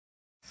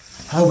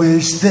I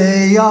wish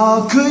they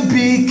all could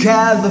be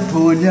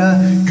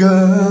California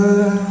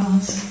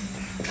girls.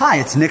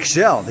 Hi, it's Nick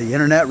Shell, the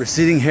internet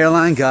receding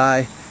hairline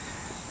guy.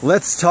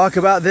 Let's talk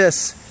about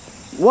this.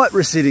 What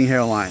receding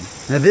hairline?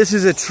 Now, this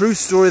is a true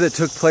story that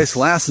took place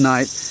last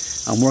night.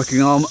 I'm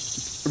working on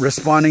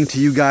responding to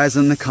you guys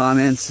in the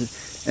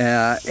comments,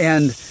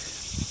 and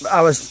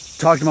I was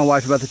talking to my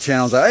wife about the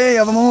channel. I was like, hey,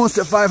 I'm almost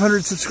at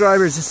 500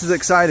 subscribers. This is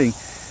exciting.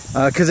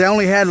 Because I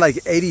only had like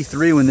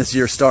 83 when this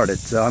year started.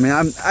 So I mean,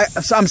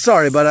 I'm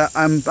sorry, but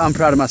I'm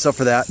proud of myself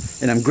for that,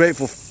 and I'm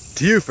grateful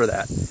to you for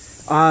that.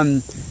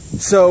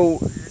 So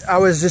I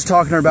was just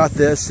talking to her about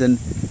this, and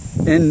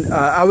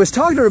I was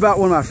talking to her about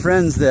one of my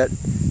friends that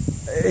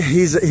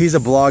he's a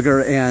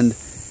blogger, and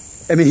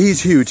I mean,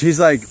 he's huge. He's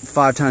like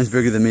 5 times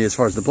bigger than me as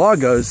far as the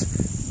blog goes,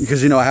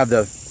 because, you know, I have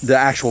the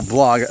actual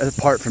blog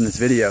apart from this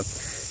video.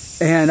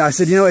 And I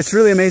said, you know, it's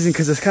really amazing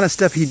because this kind of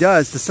stuff he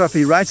does, the stuff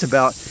he writes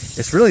about,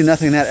 it's really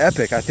nothing that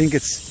epic. I think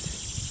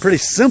it's pretty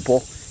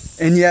simple,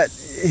 and yet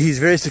he's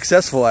very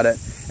successful at it.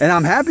 And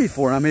I'm happy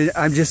for him. I mean,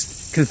 I'm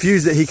just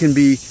confused that he can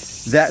be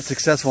that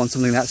successful on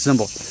something that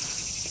simple.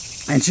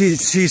 And she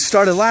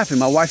started laughing.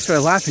 My wife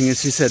started laughing, and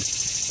she said,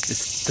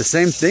 it's the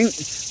same thing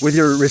with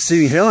your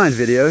receding hairline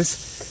videos.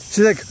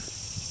 She's like,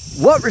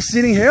 what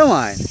receding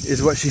hairline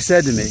is what she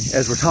said to me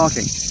as we're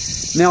talking.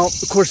 Now,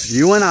 of course,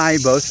 you and I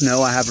both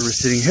know I have a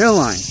receding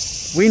hairline.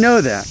 We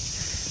know that.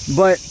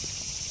 But,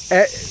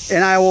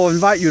 and I will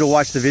invite you to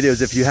watch the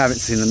videos if you haven't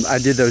seen them. I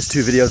did those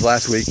 2 videos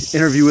last week.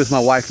 Interview with my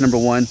wife,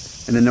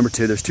 #1, and then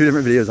 #2. There's 2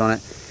 different videos on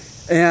it.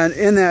 And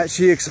in that,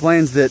 she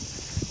explains that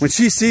when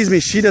she sees me,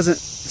 she doesn't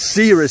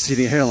see a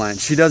receding hairline.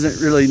 She doesn't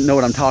really know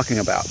what I'm talking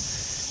about.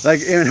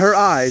 Like, in her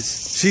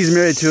eyes, she's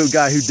married to a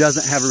guy who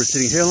doesn't have a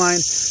receding hairline,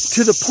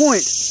 to the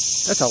point,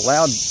 that's a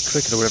loud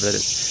cricket or whatever that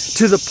is,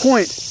 to the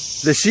point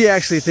that she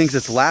actually thinks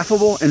it's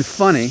laughable and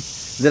funny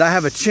that I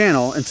have a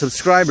channel and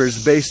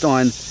subscribers based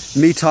on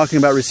me talking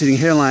about receding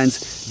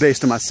hairlines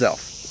based on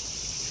myself.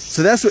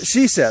 So that's what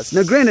she says.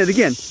 Now, granted,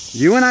 again,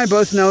 you and I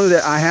both know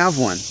that I have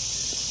one.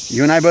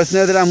 You and I both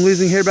know that I'm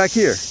losing hair back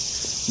here.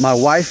 My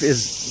wife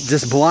is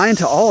just blind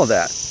to all of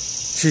that.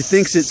 She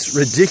thinks it's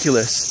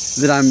ridiculous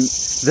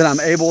that I'm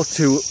able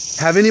to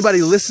have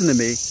anybody listen to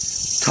me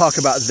talk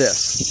about this.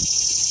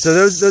 So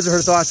those are her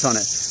thoughts on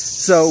it.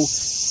 So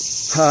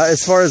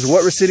as far as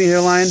what receding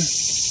hairline,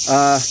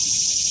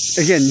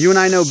 again, you and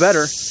I know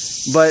better,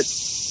 but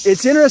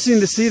it's interesting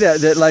to see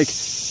that like,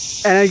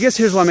 and I guess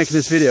here's why I'm making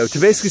this video, to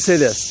basically say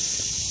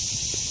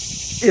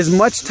this: as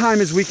much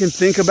time as we can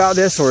think about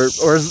this, or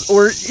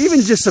even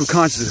just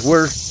subconsciously,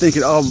 we're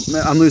thinking, oh,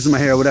 I'm losing my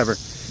hair, or whatever.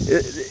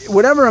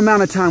 Whatever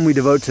amount of time we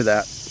devote to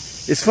that,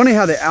 it's funny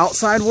how the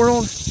outside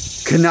world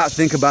cannot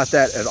think about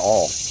that at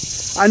all.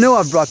 I know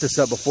I've brought this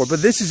up before,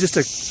 but this is just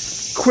a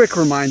quick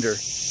reminder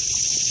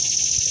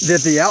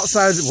that the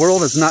outside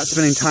world is not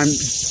spending time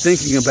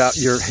thinking about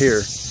your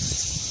hair.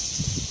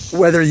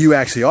 Whether you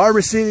actually are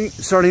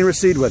starting to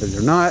recede, whether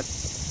they're not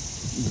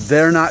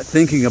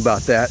thinking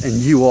about that, and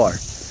you are.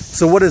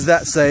 So what does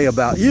that say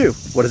about you?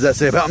 What does that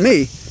say about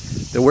me?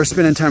 That we're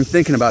spending time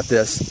thinking about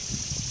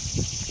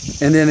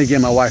this. And then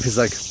again, my wife is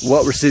like,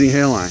 what receding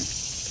hairline?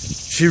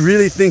 She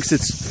really thinks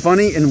it's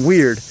funny and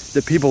weird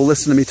that people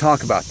listen to me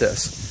talk about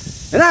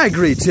this. And I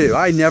agree too.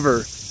 I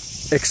never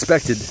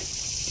expected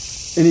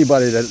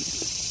anybody to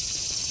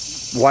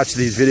watch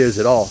these videos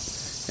at all.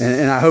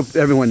 And I hope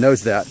everyone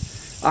knows that.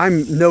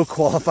 I'm no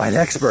qualified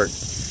expert,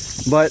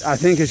 but I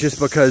think it's just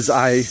because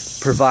I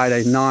provide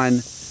a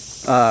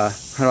how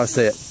do I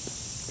say it?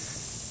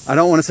 I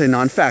don't want to say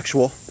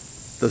non-factual,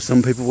 though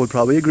some people would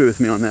probably agree with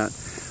me on that.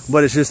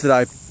 But it's just that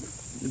I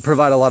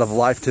provide a lot of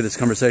life to this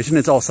conversation.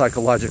 It's all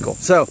psychological.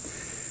 So,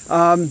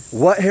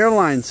 what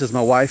hairline, says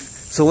my wife.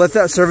 So let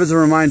that serve as a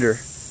reminder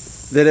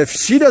that if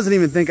she doesn't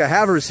even think I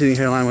have a receding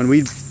hairline when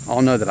we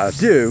all know that I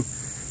do,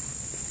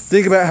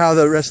 think about how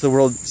the rest of the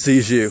world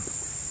sees you.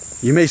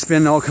 You may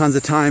spend all kinds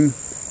of time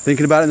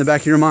thinking about it in the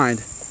back of your mind,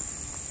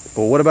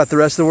 but what about the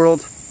rest of the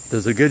world?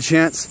 There's a good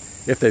chance,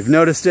 if they've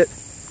noticed it,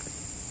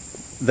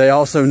 they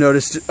also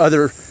noticed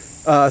other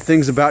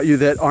things about you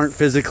that aren't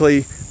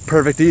physically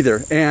perfect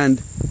either, and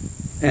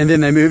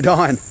then they moved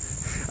on.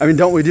 I mean,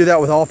 don't we do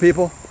that with all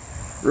people,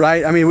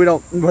 right? I mean, we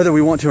don't, whether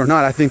we want to or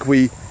not. I think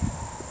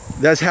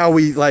that's how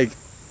we like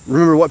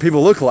remember what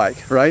people look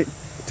like, right?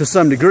 To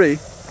some degree.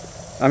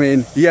 I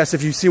mean, yes,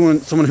 if you see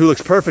someone who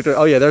looks perfect,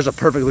 oh yeah, there's a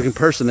perfect looking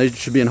person, they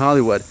should be in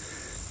Hollywood.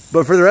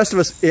 But for the rest of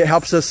us, it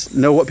helps us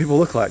know what people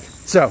look like.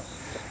 So,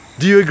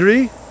 do you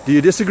agree? Do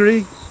you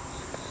disagree?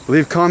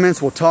 Leave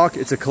comments, we'll talk.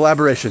 It's a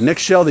collaboration. Nick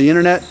Shell, the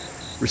internet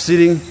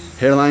receding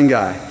hairline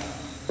guy.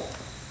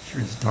 Sure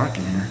it's dark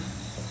in here.